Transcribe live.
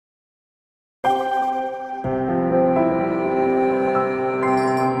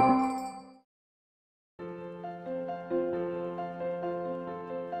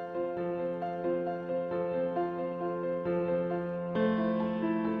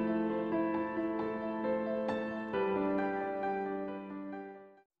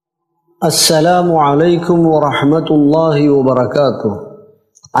Assalamu alaikum wa rahmatullahi wa barakatuh.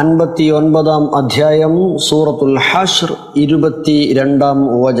 59-ാം അധ്യായം സൂറത്തുൽ ഹശ്ർ 22-ാം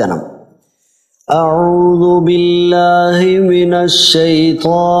വചനം. അഊദു ബില്ലാഹി മിനശ്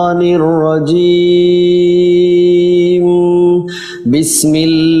ശൈത്വാനിർ റജീം.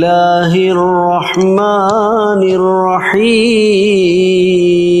 ബിസ്മില്ലാഹിർ റഹ്മാനിർ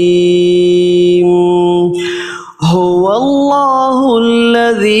റഹീം. ഹുവല്ലാഹുല്ലദീ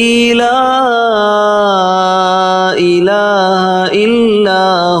ലാ ഇലാഹ ഇല്ലാ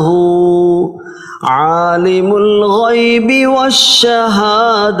ഹു ആലിമുൽ ഗൈബി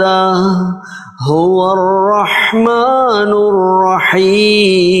വശ്ശഹാദ ഹുവർ റഹ്മാനുർ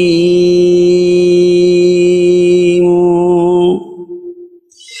റഹീം.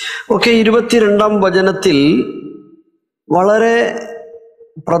 ഓക്കെ, 22-ാം വചനത്തിൽ വളരെ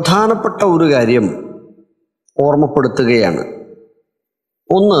പ്രധാനപ്പെട്ട ഒരു കാര്യം ഓർമ്മപ്പെടുത്തുകയാണ്.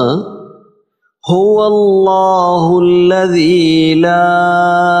 ഒന്ന്, ഹുവല്ലാഹുല്ലദീ ലാ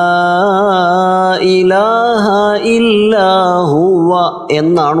ഇലാഹ ഇല്ലാ ഹുവ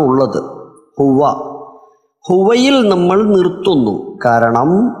എന്നാണ് ഉള്ളത്. ഹുവയിൽ നമ്മൾ നിർത്തുന്നു. കാരണം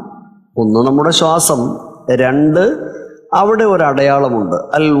ഒന്ന്, നമ്മുടെ ശ്വാസം. രണ്ട്, അവിടെ ഒരു അടയാളമുണ്ട്.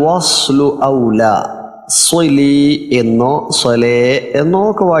 അൽ വസ്ലു ഔല. സ്വലി എന്നോ സ്വലേ എന്നോ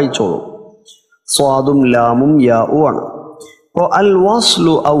ഒക്കെ വായിച്ചോളൂ. സ്വാദും ലാമും യാഉം ആണ്. അപ്പോൾ അൽ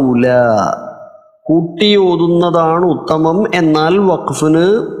വസ്ലു ഔല, കൂട്ടിയോതുന്നതാണ് ഉത്തമം. എന്നാൽ വഖഫിന്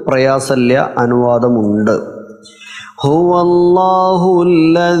പ്രയാസമില്ല, അനുവാദമുണ്ട്.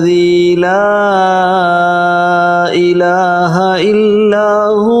 ഹുവല്ലാഹുല്ലദീ ലാ ഇലാഹ ഇല്ലാ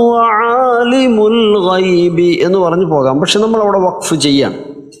ഹുവ ആലിമുൽ ഗൈബി എന്ന് പറഞ്ഞു പോകാം. പക്ഷെ നമ്മൾ അവിടെ വഖഫ് ചെയ്യാം.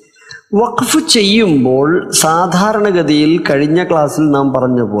 വഖഫ് ചെയ്യുമ്പോൾ സാധാരണഗതിയിൽ കഴിഞ്ഞ ക്ലാസ്സിൽ നാം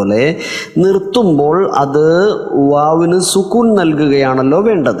പറഞ്ഞ പോലെ നിർത്തുമ്പോൾ അത് വാവിന് സുക്കൂൻ നൽകുകയാണല്ലോ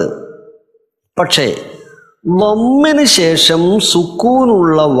വേണ്ടത്. പക്ഷേ വമ്മിന് ശേഷം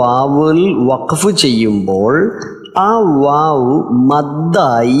സുക്കൂനുള്ള വാവിൽ വഖഫ് ചെയ്യുമ്പോൾ ആ വാവ്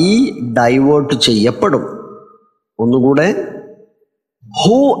മദ്ദായി ഡൈവേർട്ട് ചെയ്യപ്പെടും. ഒന്നുകൂടെ,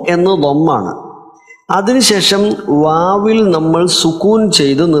 ഹു എന്ന് ദമ്മാണ്. അതിനുശേഷം വാവിൽ നമ്മൾ സുക്കൂൻ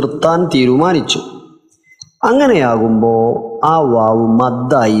ചെയ്ത് നിർത്താൻ തീരുമാനിച്ചു. അങ്ങനെയാകുമ്പോൾ ആ വാവ്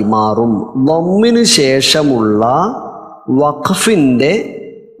മദ്ദായി മാറും. ദമ്മിന് ശേഷമുള്ള വഖഫിൻ്റെ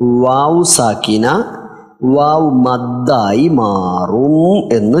വാവ് സാക്കിന വാവ് മദ്ദായി മാറും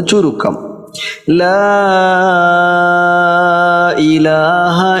എന്ന് ചുരുക്കം. ലാ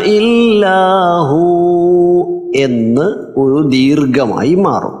ഇലാഹ ഇല്ലാഹു എന്ന് ഒരു ദീർഘമായി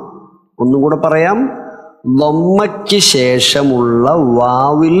മാറും. ഒന്നുകൂടെ പറയാം. ദമ്മയ്ക്ക് ശേഷമുള്ള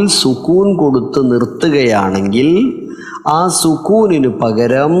വാവിൽ സുക്കൂൻ കൊടുത്ത് നിർത്തുകയാണെങ്കിൽ ആ സുക്കൂനിന്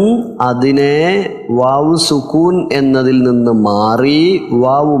പകരം അതിനെ വാവ് സുക്കൂൻ എന്നതിൽ നിന്ന് മാറി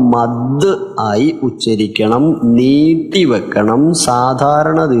വാവ് മദ് ആയി ഉച്ചരിക്കണം, നീട്ടിവെക്കണം,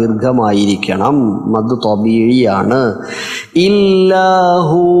 സാധാരണ ദീർഘമായിരിക്കണം. മദ് ത്വബീഇയാണ്.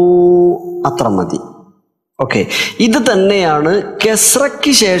 ഇല്ലാഹു, അത്ര മതി. ഓക്കെ, ഇത് തന്നെയാണ്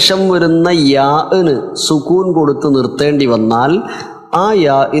കെസ്റയ്ക്ക് ശേഷം വരുന്ന യാന് സുക്കൂൻ കൊടുത്ത് നിർത്തേണ്ടി വന്നാൽ ആ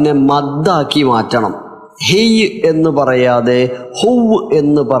യാനെ മദ്ദാക്കി മാറ്റണം. ഹെയ് എന്ന് പറയാതെ, ഹു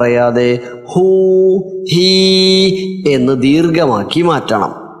എന്ന് പറയാതെ, ഹൂ ഹീ എന്ന് ദീർഘമാക്കി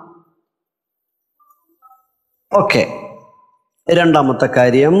മാറ്റണം. ഓക്കെ, രണ്ടാമത്തെ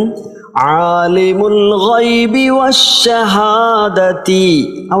കാര്യം, ആലിമുൽ ഗൈബി വശ്ശഹാദതി.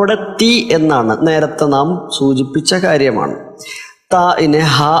 അവിടെ തി എന്നാണ്, നേരത്തെ നാം സൂചിപ്പിച്ച കാര്യമാണ്. താഇനെ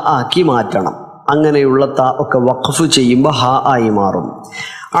ഹ ആക്കി മാറ്റണം. അങ്ങനെയുള്ള ത ഒക്കെ വഖഫ് ചെയ്യുമ്പോൾ ഹ ആയി മാറും.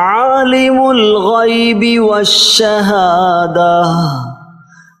 ആലിമുൽ ഗൈബി വശ്ശഹാദ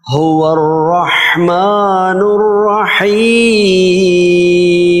ഹുവർ റഹ്മാനുർ റഹീം.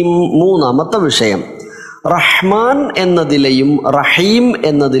 മൂന്നാമത്തെ വിഷയം, റഹ്മാൻ എന്നതിലെയും റഹീം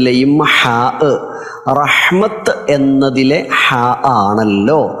എന്നതിലെയും ഹാ, റഹ്മത്ത് എന്നതിലെ ഹാ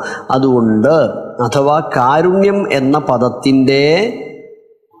ആണല്ലോ. അതുകൊണ്ട് അഥവാ കാരുണ്യം എന്ന പദത്തിൻ്റെ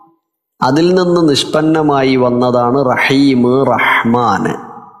അതിൽ നിന്ന് നിഷ്പന്നമായി വന്നതാണ് റഹീം, റഹ്മാൻ.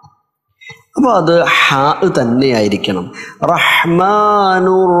 അപ്പോൾ അത് ഹാ തന്നെയായിരിക്കണം.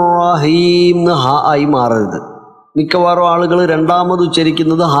 റഹ്മാനുർ റഹീം ഹാ ആയി മാറരുത്. മിക്കവാറും ആളുകൾ രണ്ടാമത്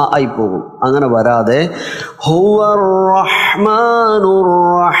ഉച്ചരിക്കുന്നത് ഹ ആയി പോകും. അങ്ങനെ വരാതെ ഹുവർ റഹ്മാനുർ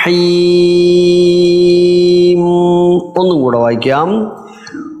റഹീം. ഒന്നും കൂടെ വായിക്കാം.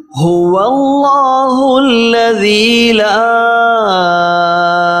 ഹുവല്ലാഹുല്ലദീ ലാ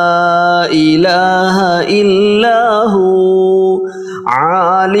ഇലാഹ ഇല്ലാ ഹു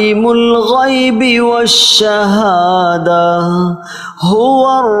ആലിമുൽ ഗൈബി വശ്ശഹാദ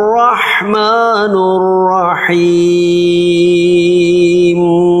ഹുവർ റഹ്മാനുർ റഹീം.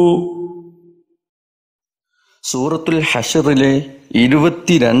 സൂറത്തുൽ ഹശ്റിലെ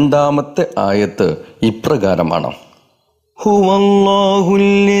 22-ാമത്തെ ആയത്ത് ഇപ്രകാരമാണ്: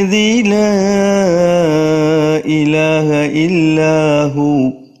 ഹുവല്ലാഹുല്ലദീ ലാ ഇലാഹ ഇല്ലാഹു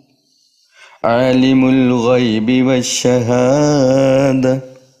ആലിമുൽ ഗൈബി വശ്ശഹാദ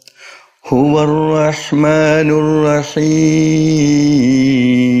ഹുവർ റഹ്മാനുർ റഹീം.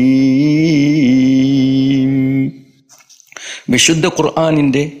 വിശുദ്ധ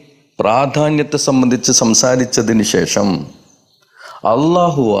ഖുർആനിൻ്റെ പ്രാധാന്യത്തെ സംബന്ധിച്ച് സംസാരിച്ചതിന് ശേഷം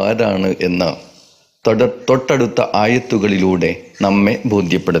അള്ളാഹു ആരാണ് എന്ന് തൊട്ടടുത്ത ആയത്തുകളിലൂടെ നമ്മെ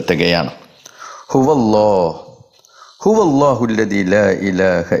ബോധ്യപ്പെടുത്തുകയാണ്. ഹുവല്ലാഹുല്ലദീ ലാ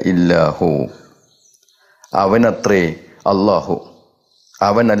ഇലാഹ ഇല്ലാഹു, അവനത്രേ അള്ളാഹു,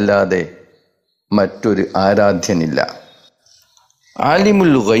 അവനല്ലാതെ മറ്റൊരു ആരാധ്യനില്ല.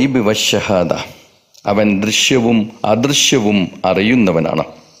 ആലിമുൽ ഗൈബി വശ്ശഹാദ, അവൻ ദൃശ്യവും അദൃശ്യവും അറിയുന്നവനാണ്.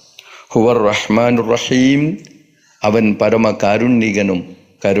 ഹുവർ റഹ്മാനുർ റഹീം, അവൻ പരമകാരുണ്യകനും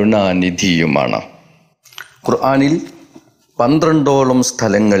കരുണാനിധിയുമാണ്. ഖുർആനിൽ 12ഓളം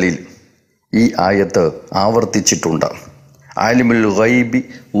സ്ഥലങ്ങളിൽ ഈ ആയത്ത് ആവർത്തിച്ചിട്ടുണ്ട്. ആലിമുൽ ഗൈബി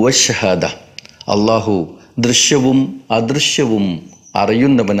വശ്ശഹാദ, അള്ളാഹു ദൃശ്യവും അദൃശ്യവും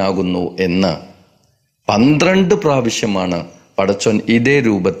അറിയുന്നവനാകുന്നു എന്ന് 12 പ്രാവശ്യമാണ് പടച്ചോൻ ഇതേ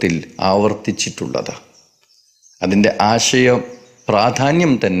രൂപത്തിൽ ആവർത്തിച്ചിട്ടുള്ളത്. അതിൻ്റെ ആശയ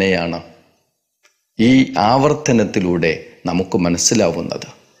പ്രാധാന്യം തന്നെയാണ് ഈ ആവർത്തനത്തിലൂടെ നമുക്ക് മനസ്സിലാവുന്നത്.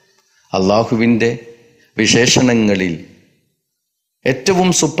 അള്ളാഹുവിൻ്റെ വിശേഷണങ്ങളിൽ ഏറ്റവും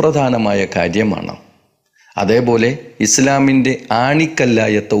സുപ്രധാനമായ കാര്യമാണ്. അതേപോലെ ഇസ്ലാമിൻ്റെ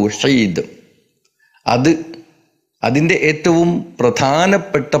ആണിക്കല്ലായ തൗഹീദ്, അതിൻ്റെ ഏറ്റവും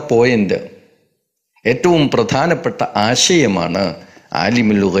പ്രധാനപ്പെട്ട പോയിന്റ്, ഏറ്റവും പ്രധാനപ്പെട്ട ആശയമാണ്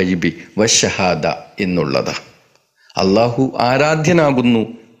ആലിമുൽ ഗൈബി വശ്ശഹാദ എന്നുള്ളത്. അള്ളാഹു ആരാധ്യനാകുന്നു,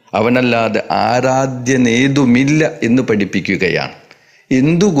 അവനല്ലാതെ ആരാധ്യനേതുമില്ല എന്ന് പഠിപ്പിക്കുകയാണ്.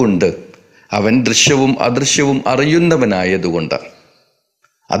 എന്തുകൊണ്ട്? അവൻ ദൃശ്യവും അദൃശ്യവും അറിയുന്നവനായതുകൊണ്ട്.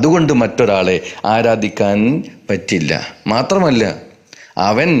 അതുകൊണ്ട് മറ്റൊരാളെ ആരാധിക്കാൻ പറ്റില്ല. മാത്രമല്ല,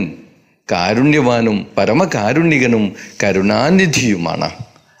 അവൻ കാരുണ്യവാനും പരമകാരുണ്യകനും കരുണാനിധിയുമാണ്.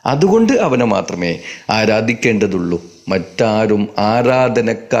 അതുകൊണ്ട് അവനെ മാത്രമേ ആരാധിക്കേണ്ടതുള്ളൂ, മറ്റാരും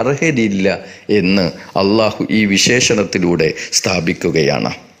ആരാധനക്കർഹരില്ല എന്ന് അള്ളാഹു ഈ വിശേഷണത്തിലൂടെ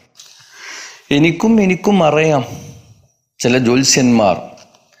സ്ഥാപിക്കുകയാണ്. എനിക്കും അറിയാം, ചില ജ്യോത്സ്യന്മാർ,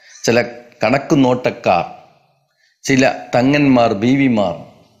 ചില കണക്ക് നോട്ടക്കാർ, ചില തങ്ങന്മാർ, ബീവിമാർ,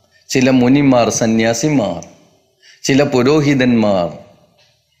 ചില മുനിമാർ, സന്യാസിമാർ, ചില പുരോഹിതന്മാർ,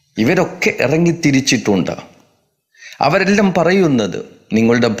 ഇവരൊക്കെ ഇറങ്ങിത്തിരിച്ചിട്ടുണ്ട്. അവരെല്ലാം പറയുന്നത്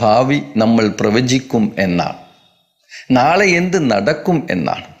നിങ്ങളുടെ ഭാവി നമ്മൾ പ്രവചിക്കും എന്നാണ്, നാളെ എന്ത് നടക്കും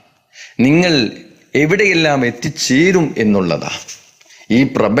എന്നാണ്, നിങ്ങൾ എവിടെയെല്ലാം എത്തിച്ചേരും എന്നുള്ളതാണ്, ഈ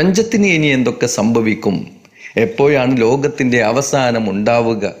പ്രപഞ്ചത്തിന് ഇനി എന്തൊക്കെ സംഭവിക്കും, എപ്പോഴാണ് ലോകത്തിൻ്റെ അവസാനം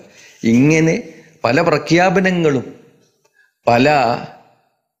ഉണ്ടാവുക, ഇങ്ങനെ പല പ്രഖ്യാപനങ്ങളും പല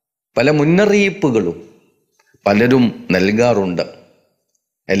മുന്നറിയിപ്പുകളും പലരും നൽകാറുണ്ട്.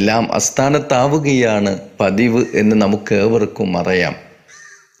 എല്ലാം അസ്ഥാനത്താവുകയാണ് പതിവ് എന്ന് നമുക്ക് ഏവർക്കും അറിയാം.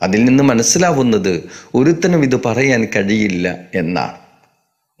 അതിൽ നിന്ന് മനസ്സിലാവുന്നത് ഒരുത്തനും ഇത് പറയാൻ കഴിയില്ല എന്നാണ്.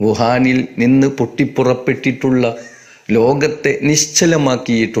 വുഹാനിൽ നിന്ന് പൊട്ടിപ്പുറപ്പെട്ടിട്ടുള്ള, ലോകത്തെ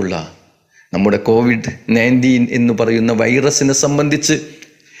നിശ്ചലമാക്കിയിട്ടുള്ള നമ്മുടെ COVID-19 എന്ന് പറയുന്ന വൈറസിനെ സംബന്ധിച്ച്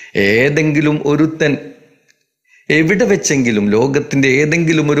ഏതെങ്കിലും ഒരുത്തൻ എവിടെ വെച്ചെങ്കിലും, ലോകത്തിൻ്റെ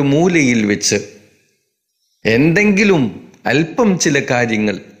ഏതെങ്കിലും ഒരു മൂലയിൽ വെച്ച് എന്തെങ്കിലും അല്പം ചില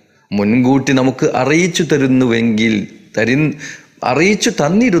കാര്യങ്ങൾ മുൻകൂട്ടി നമുക്ക് അറിയിച്ചു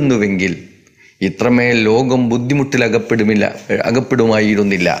തന്നിരുന്നുവെങ്കിൽ ഇത്രമേൽ ലോകം ബുദ്ധിമുട്ടിൽ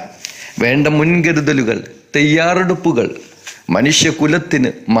അകപ്പെടുമായിരുന്നില്ല. വേണ്ട മുൻകരുതലുകൾ, തയ്യാറെടുപ്പുകൾ മനുഷ്യകുലത്തിന്,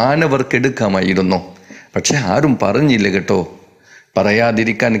 മാനവർക്കെടുക്കാമായിരുന്നു. പക്ഷെ ആരും പറഞ്ഞില്ല കേട്ടോ.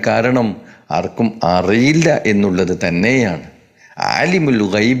 പറയാതിരിക്കാൻ കാരണം ആർക്കും അറിയില്ല എന്നുള്ളത് തന്നെയാണ്. ആലിമുൽ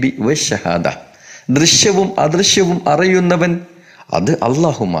ഗൈബി വശ്ശഹാദ, ദൃശ്യവും അദൃശ്യവും അറിയുന്നവൻ അത്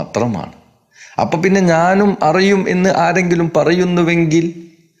അള്ളാഹു മാത്രമാണ്. അപ്പൊ പിന്നെ ഞാനും അറിയും എന്ന് ആരെങ്കിലും പറയുന്നുവെങ്കിൽ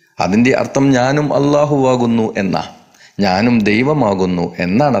അതിൻ്റെ അർത്ഥം ഞാനും അള്ളാഹുവാകുന്നു എന്നാ, ഞാനും ദൈവമാകുന്നു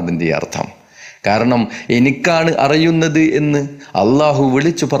എന്നാണ് അതിൻ്റെ അർത്ഥം. കാരണം എനിക്കാണ് അറിയുന്നത് എന്ന് അള്ളാഹു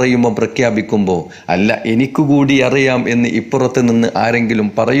വിളിച്ചു പറയുമ്പോൾ, പ്രഖ്യാപിക്കുമ്പോൾ, അല്ല എനിക്ക് കൂടി അറിയാം എന്ന് ഇപ്പുറത്ത് നിന്ന് ആരെങ്കിലും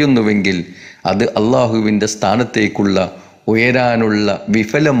പറയുന്നുവെങ്കിൽ അത് അള്ളാഹുവിൻ്റെ സ്ഥാനത്തേക്കുള്ള ഉയരാനുള്ള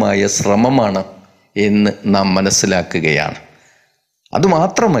വിഫലമായ ശ്രമമാണ് എന്ന് നാം മനസ്സിലാക്കുകയാണ്.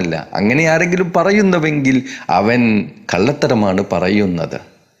 അതുമാത്രമല്ല, അങ്ങനെ ആരെങ്കിലും പറയുന്നുവെങ്കിൽ അവൻ കള്ളത്തരമാണ് പറയുന്നത്.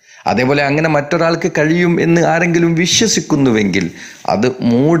 അതേപോലെ അങ്ങനെ മറ്റൊരാൾക്ക് കഴിയും എന്ന് ആരെങ്കിലും വിശ്വസിക്കുന്നുവെങ്കിൽ അത്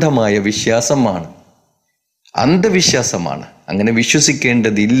മൂഢമായ വിശ്വാസമാണ്, അന്ധവിശ്വാസമാണ്. അങ്ങനെ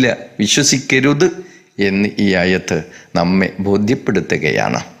വിശ്വസിക്കേണ്ടതില്ല, വിശ്വസിക്കരുത് എന്ന് ഈ ആയത്ത് നമ്മെ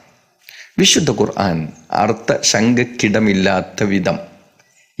ബോധ്യപ്പെടുത്തുകയാണ്. വിശുദ്ധ ഖുർആൻ അർത്ഥശങ്കക്കിടമില്ലാത്ത വിധം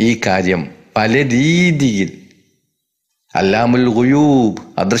ഈ കാര്യം പല രീതിയിൽ അല്ലാമുൽ ഗുയൂബ്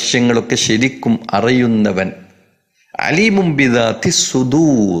അദൃശ്യങ്ങളൊക്കെ ശരിക്കും അറിയുന്നവൻ, അലീമും ബിദാത്തി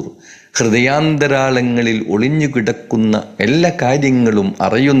സുദൂർ ഹൃദയാന്തരാളങ്ങളിൽ ഒളിഞ്ഞു കിടക്കുന്ന എല്ലാ കാര്യങ്ങളും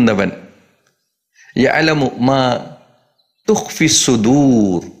അറിയുന്നവൻ, യഅലമു മാ തുഖ്ഫി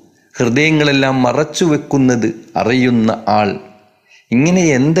സുദൂർ ഹൃദയങ്ങളെല്ലാം മറച്ചു വെക്കുന്നത് അറിയുന്ന ആൾ. ഇങ്ങനെ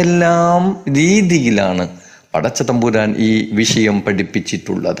എന്തെല്ലാം രീതിയിലാണ് പടച്ച തമ്പുരാൻ ഈ വിഷയം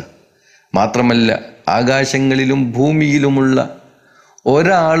പഠിപ്പിച്ചിട്ടുള്ളത്. മാത്രമല്ല ആകാശങ്ങളിലും ഭൂമിയിലുമുള്ള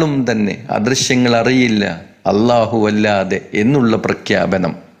ഒരാളും തന്നെ അദൃശ്യങ്ങൾ അറിയില്ല അല്ലാഹു അല്ലാതെ എന്നുള്ള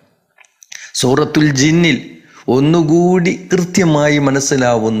പ്രഖ്യാപനം സൂറത്തുൽ ജിന്നിൽ ഒന്നുകൂടി കൃത്യമായി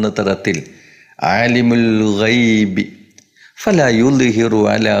മനസ്സിലാവുന്ന തരത്തിൽ ആലിമുൽ ഗൈബി ഫലാ യുദ്ഹിറു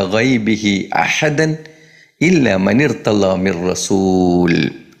അലാ ഗൈബിഹി അഹദൻ ഇല്ല മനിർത്തല്ലാ മിർ റസൂൽ.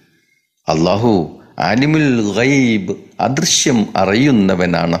 അല്ലാഹു ആലിമുൽ ഗൈബ് അദൃശ്യം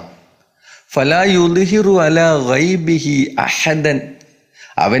അറിയുന്നവനാണ്. ഫലാ യുദ്ഹിറു അലാ ഗൈബിഹി അഹദൻ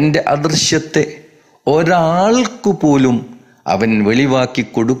അവൻ്റെ അദൃശ്യത്തെ ഒരാൾക്കു പോലും അവൻ വെളിവാക്കി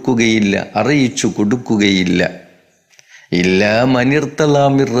കൊടുക്കുകയില്ല, അറിയിച്ചു കൊടുക്കുകയില്ല. ഇല്ലാ മനിർത്തല്ലാ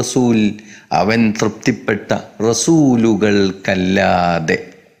മിർ റസൂൽ അവൻ തൃപ്തിപ്പെട്ട റസൂലുകൾക്കല്ലാതെ.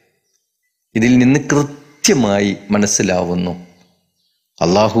 ഇതിൽ നിന്ന് കൃത്യമായി മനസ്സിലാവുന്നു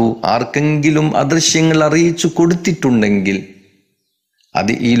അല്ലാഹു ആർക്കെങ്കിലും അദൃശ്യങ്ങൾ അറിയിച്ചു കൊടുത്തിട്ടുണ്ടെങ്കിൽ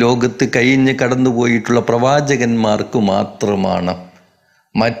അത് ഈ ലോകത്ത് കഴിഞ്ഞ് കടന്നുപോയിട്ടുള്ള പ്രവാചകന്മാർക്ക് മാത്രമാണ്.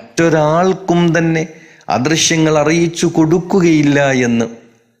 മറ്റൊരാൾക്കും തന്നെ അദൃശ്യങ്ങൾ അറിയിച്ചു കൊടുക്കുകയില്ല എന്ന്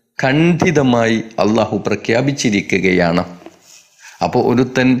ഖണ്ഡിതമായി അല്ലാഹു പ്രഖ്യാപിച്ചിരിക്കുകയാണ്. അപ്പോൾ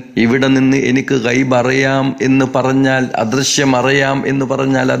ഒരുത്തൻ ഇവിടെ നിന്ന് എനിക്ക് ഗൈബ് അറിയാം എന്ന് പറഞ്ഞാൽ, അദൃശ്യം അറിയാം എന്ന്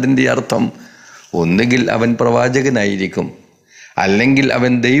പറഞ്ഞാൽ അതിൻ്റെ അർത്ഥം ഒന്നുകിൽ അവൻ പ്രവാചകനായിരിക്കും, അല്ലെങ്കിൽ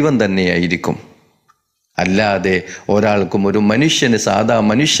അവൻ ദൈവം തന്നെയായിരിക്കും. അല്ലാതെ ഒരാൾക്കും, ഒരു മനുഷ്യന്, സാധാ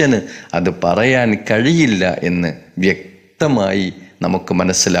മനുഷ്യന് അത് പറയാൻ കഴിയില്ല എന്ന് വ്യക്തമായി നമുക്ക്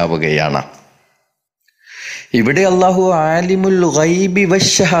മനസ്സിലാവുകയാണ്. ഇവിടെ അല്ലാഹു ആലിമുൽ ഗൈബി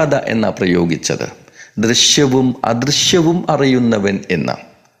വശഹാദ എന്നാ പ്രയോഗിച്ചത്. ദൃശ്യവും അദൃശ്യവും അറിയുന്നവൻ എന്ന.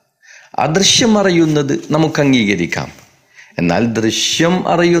 അദൃശ്യം അറിയുന്നത് നമുക്ക് അംഗീകരിക്കാം, എന്നാൽ ദൃശ്യം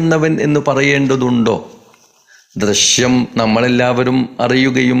അറിയുന്നവൻ എന്ന് പറയേണ്ടതുണ്ടോ? ദൃശ്യം നമ്മളെല്ലാവരും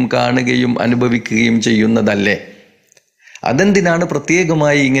അറിയുകയും കാണുകയും അനുഭവിക്കുകയും ചെയ്യുന്നതല്ലേ? അതെന്തിനാണ്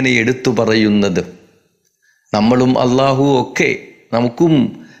പ്രത്യേകമായി ഇങ്ങനെ എടുത്തു പറയുന്നത്? നമ്മളും അല്ലാഹുവും ഒക്കെ, നമുക്കും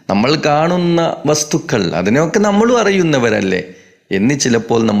നമ്മൾ കാണുന്ന വസ്തുക്കൾ അതിനെയൊക്കെ നമ്മളും അറിയുന്നവരല്ലേ എന്ന്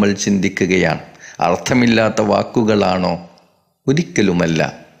ചിലപ്പോൾ നമ്മൾ ചിന്തിക്കുകയാണ്. അർത്ഥമില്ലാത്ത വാക്കുകളാണോ? ഒരിക്കലുമല്ല.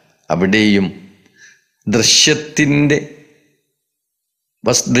 അവിടെയും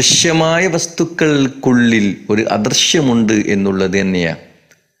ദൃശ്യമായ വസ്തുക്കൾക്കുള്ളിൽ ഒരു അദൃശ്യമുണ്ട് എന്നുള്ളത് തന്നെയാണ്.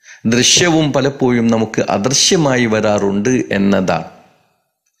 ദൃശ്യവും പലപ്പോഴും നമുക്ക് അദൃശ്യമായി വരാറുണ്ട് എന്നതാണ്.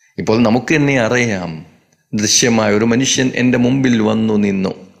 ഇപ്പോൾ നമുക്ക് തന്നെ അറിയാം, ദൃശ്യമായ ഒരു മനുഷ്യൻ എൻ്റെ മുമ്പിൽ വന്നു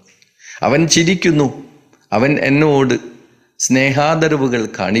നിന്നു, അവൻ ചിരിക്കുന്നു, അവൻ എന്നോട് സ്നേഹാദരവുകൾ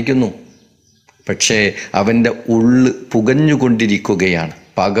കാണിക്കുന്നു. പക്ഷേ അവൻ്റെ ഉള്ള് പുകഞ്ഞുകൊണ്ടിരിക്കുകയാണ്.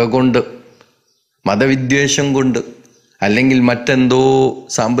 പക കൊണ്ട്, മതവിദ്വേഷം കൊണ്ട്, അല്ലെങ്കിൽ മറ്റെന്തോ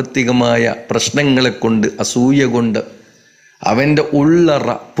സാമ്പത്തികമായ പ്രശ്നങ്ങളെ കൊണ്ട്, അസൂയ കൊണ്ട് അവൻ്റെ ഉള്ളറ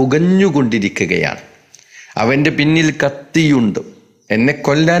പുകഞ്ഞുകൊണ്ടിരിക്കുകയാണ്. അവൻ്റെ പിന്നിൽ കത്തിയുണ്ട്. എന്നെ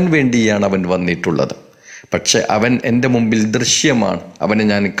കൊല്ലാൻ വേണ്ടിയാണ് അവൻ വന്നിട്ടുള്ളത്. പക്ഷെ അവൻ എൻ്റെ മുമ്പിൽ ദൃശ്യമാണ്, അവനെ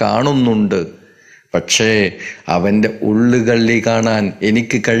ഞാൻ കാണുന്നുണ്ട്. പക്ഷേ അവൻ്റെ ഉള്ളുകള്ളി കാണാൻ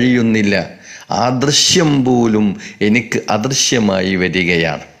എനിക്ക് കഴിയുന്നില്ല. ആ ദൃശ്യം പോലും എനിക്ക് അദൃശ്യമായി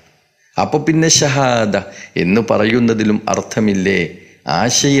വരികയാണ്. അപ്പോൾ പിന്നെ ഷഹാദ എന്ന് പറയുന്നതിലും അർത്ഥമില്ലേ?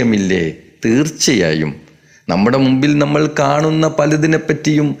 ആശയമില്ലേ? തീർച്ചയായും നമ്മുടെ മുമ്പിൽ നമ്മൾ കാണുന്ന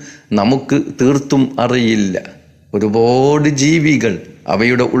പലതിനെപ്പറ്റിയും നമുക്ക് തീർത്തും അറിയില്ല. ഒരുപാട് ജീവികൾ,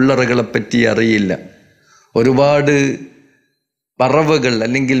 അവയുടെ ഉള്ളറകളെപ്പറ്റി അറിയില്ല. ഒരുപാട് പറവകൾ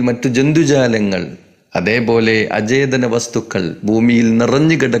അല്ലെങ്കിൽ മറ്റു ജന്തുജാലങ്ങൾ, അതേപോലെ അചേതന വസ്തുക്കൾ, ഭൂമിയിൽ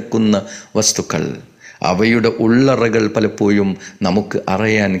നിറഞ്ഞു കിടക്കുന്ന വസ്തുക്കൾ, അവയുടെ ഉള്ളറകൾ പലപ്പോഴും നമുക്ക്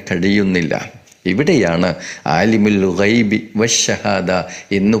അറിയാൻ കഴിയുന്നില്ല. ഇവിടെയാണ് ആലിമുൽ ഗൈബി വശഹാദ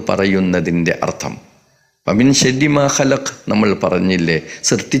എന്ന് പറയുന്നതിൻ്റെ അർത്ഥം. വമിൻ ശർരി മാ ഖലഖ് നമ്മൾ പറഞ്ഞില്ലേ,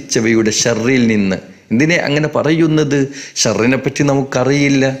 സൃഷ്ടിച്ചവയുടെ ഷർറിൽ നിന്ന്. എന്തിനെ അങ്ങനെ പറയുന്നത്? ഷർറിനെ പറ്റി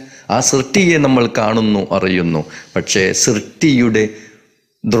നമുക്കറിയില്ല. ആ സൃഷ്ടിയെ നമ്മൾ കാണുന്നു, അറിയുന്നു. പക്ഷേ സൃഷ്ടിയുടെ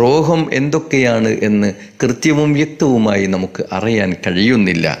ദ്രോഹം എന്തൊക്കെയാണ് എന്ന് കൃത്യവും വ്യക്തവുമായി നമുക്ക് അറിയാൻ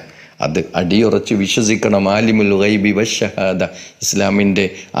കഴിയുന്നില്ല. അത് അടിയുറച്ച് വിശ്വസിക്കണം. ആലിമുൽ ഗൈബി വശഹാദ, ഇസ്ലാമിൻ്റെ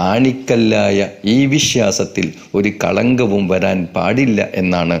ആണിക്കല്ലായ ഈ വിശ്വാസത്തിൽ ഒരു കളങ്കവും വരാൻ പാടില്ല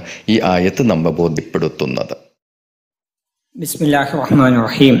എന്നാണ് ഈ ആയത്ത് നമ്മെ ബോധ്യപ്പെടുത്തുന്നത്. ബിസ്മില്ലാഹിർ റഹ്മാനിർ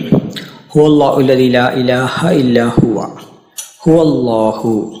റഹീം. ഹുവല്ലാഹു അല്ലദീ ലാ ഇലാഹ ഇല്ലാ ഹുവ.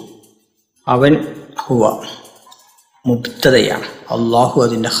 ഹുവല്ലാഹു, അവൻ, ഹുവ മുബ്തദയാണ്, അല്ലാഹു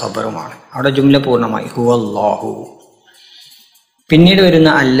അതിൻ്റെ ഖബറുമാണ്. അവിടെ ജുംല പൂർണ്ണമായി, ഹുവല്ലാഹു. പിന്നീട് വരുന്ന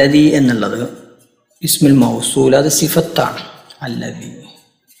അല്ലദീ എന്നുള്ളത് ഇസ്മുൽ മൗസൂൽ, അത് സിഫത്താണ്. അല്ലദീ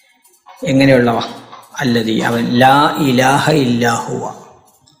എങ്ങനെയുള്ളവ? അല്ലദീ അവൻ, ലാ ഇലാഹ ഇല്ലാ ഹുവ.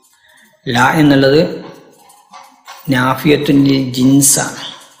 ലാ എന്നുള്ളത് നാഫിയത്തുൽ ജിൻസാണ്.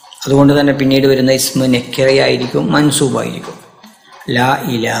 അതുകൊണ്ട് തന്നെ പിന്നീട് വരുന്ന ഇസ്മു നക്കിറയായിരിക്കും, മൻസൂബായിരിക്കും. ലാ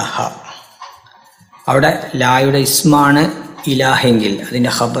ഇലാഹ, അവിടെ ലായുടെ ഇസ്മാണ് ഇലാഹെങ്കിൽ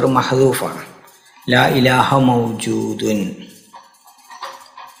അതിൻ്റെ ഖബർ മഹ്ദൂഫാണ്. ലാ ഇലാഹ മൗജൂദുൻ.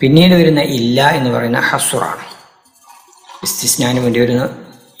 പിന്നീട് വരുന്ന ഇല്ല എന്ന് പറയുന്ന ഹസ്റാണ്, ഇസ്തിസ്നാന് വേണ്ടി വരുന്ന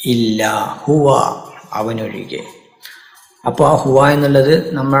ഇല്ല, ഹുവ അവനൊഴികെ. അപ്പോൾ ആ ഹുവ എന്നുള്ളത്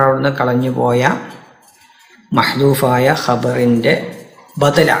നമ്മൾ അവിടുന്ന് കളഞ്ഞു പോയ മഹ്ദൂഫായ ഖബറിൻ്റെ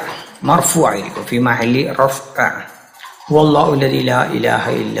ബദലാണ്, മർഫു ആയിരിക്കും, ഫി മഹല്ലി റഫ് ആണ്. ഹുവല്ലാഹു അല്ലദീ ലാ ഇലാഹ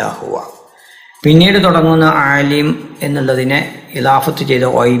ഇല്ലാ ഹുവ. പിന്നീട് തുടങ്ങുന്ന ആലിം എന്നുള്ളതിനെ ഇലാഫത്ത് ചെയ്ത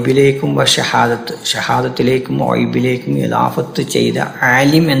ഒയ്ബിലേക്കും ഷഹാദത്തിലേക്കും ഒയ്ബിലേക്കും ഇലാഫത്ത് ചെയ്ത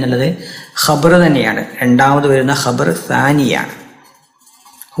ആലിം എന്നുള്ളത് ഖബർ തന്നെയാണ്. രണ്ടാമത് വരുന്ന ഖബർ സാനിയാണ്,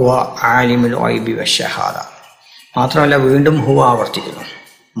 ഹുവ ആലിമുൽ ഒയ്ബി വശഹാദ. മാത്രമല്ല വീണ്ടും ഹുവ ആവർത്തിക്കുന്നു,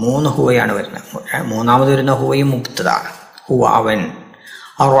 3 ഹുവയാണ് വരുന്നത്. മൂന്നാമത് വരുന്ന ഹുവയും മുബ്തദാണ്, ഹുവ അവൻ.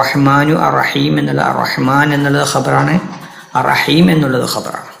 അർ-റഹ്മാനു അർ-റഹീം എന്നുള്ള അർ-റഹ്മാൻ എന്നുള്ളത് ഖബറാണ്, അർ-റഹീം എന്നുള്ളത്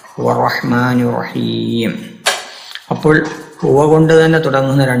ഖബറാണ്. റഹ്മാനു റഹീം. അപ്പോൾ ഹുവ കൊണ്ട് തന്നെ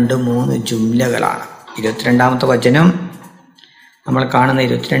തുടങ്ങുന്ന 2-3 ജുംലകളാണ്. 22ാമത്തെ വചനം നമ്മൾ കാണുന്ന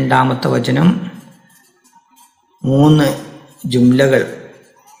 22ാമത്തെ വചനം 3 ജുംലകൾ,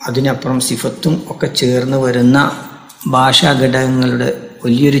 അതിനപ്പുറം സിഫത്തും ഒക്കെ ചേർന്ന് വരുന്ന ഭാഷാ ഘടകങ്ങളുടെ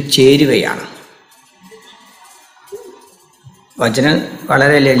വലിയൊരു ചേരുവയാണ്. വചനം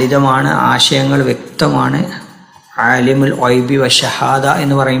വളരെ ലളിതമാണ്, ആശയങ്ങൾ വ്യക്തമാണ്. ആലിമുൽ ഒയ്ബി വശഹാദ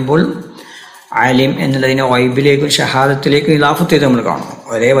എന്ന് പറയുമ്പോൾ ആലിം എന്നുള്ളതിനെ ഒയ്ബിലേക്കും ഷഹാദത്തിലേക്കും ഇലാഫത്ത് ചെയ്ത് നമ്മൾ കാണും.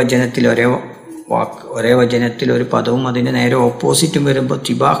 ഒരേ വചനത്തിൽ ഒരേ വാക്ക്, ഒരേ വചനത്തിൽ ഒരു പദവും അതിൻ്റെ നേരെ ഓപ്പോസിറ്റും വരുമ്പോൾ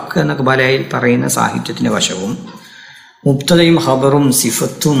തിബാഖ് എന്നൊക്കെ ബലയിൽ പറയുന്ന സാഹിത്യത്തിൻ്റെ വശവും മുബ്തദയും ഖബറും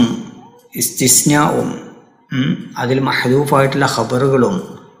സിഫത്തും ഇസ്തിസ്നാവും അതിൽ മഹ്ദൂഫായിട്ടുള്ള ഖബറുകളും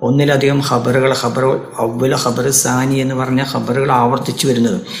ഒന്നിലധികം ഖബറുകൾ, ഖബർ അവ്വൽ, ഖബർ സാനി എന്ന് പറഞ്ഞ ഖബറുകൾ ആവർത്തിച്ചു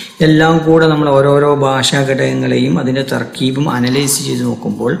വരുന്നത്, ഇതെല്ലാം കൂടെ നമ്മൾ ഓരോരോ ഭാഷാ ഘടകങ്ങളെയും അതിൻ്റെ തർക്കീബും അനലൈസ് ചെയ്ത്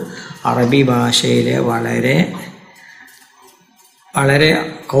നോക്കുമ്പോൾ അറബി ഭാഷയിലെ വളരെ വളരെ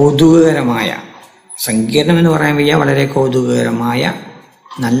കൗതുകകരമായ, സങ്കീർണമെന്ന് പറയാൻ വയ്യ, വളരെ കൗതുകകരമായ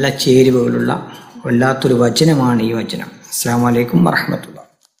നല്ല ചേരുവകളുള്ള വല്ലാത്തൊരു വചനമാണ് ഈ വചനം. അസ്സലാമു അലൈക്കും വറഹ്മത്തുള്ളാഹി.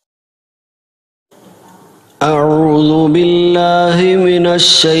 أعوذ بالله من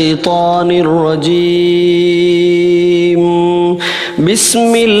الشيطان الرجيم.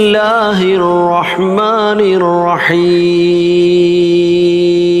 بسم الله الرحمن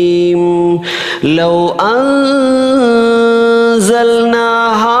الرحيم. لو أنزلنا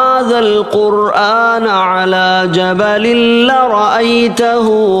هذا القرآن على جبل لرأيته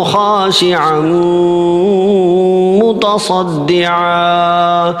خاشعا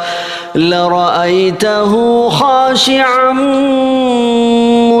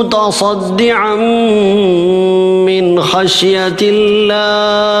متصدعا من خشية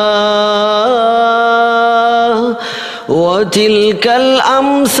الله. وتلك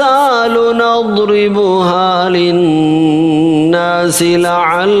الأمثال نضربها للناس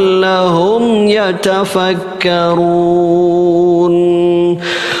لعلهم يتفكرون.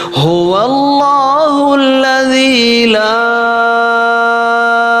 هو الله الذي لا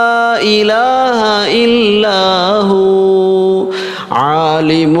إله إلا هو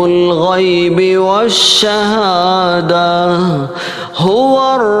عالم الغيب والشهادة هو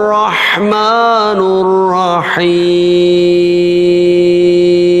الرحمن الرحيم.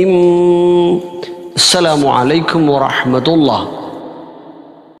 السلام عليكم ورحمة الله.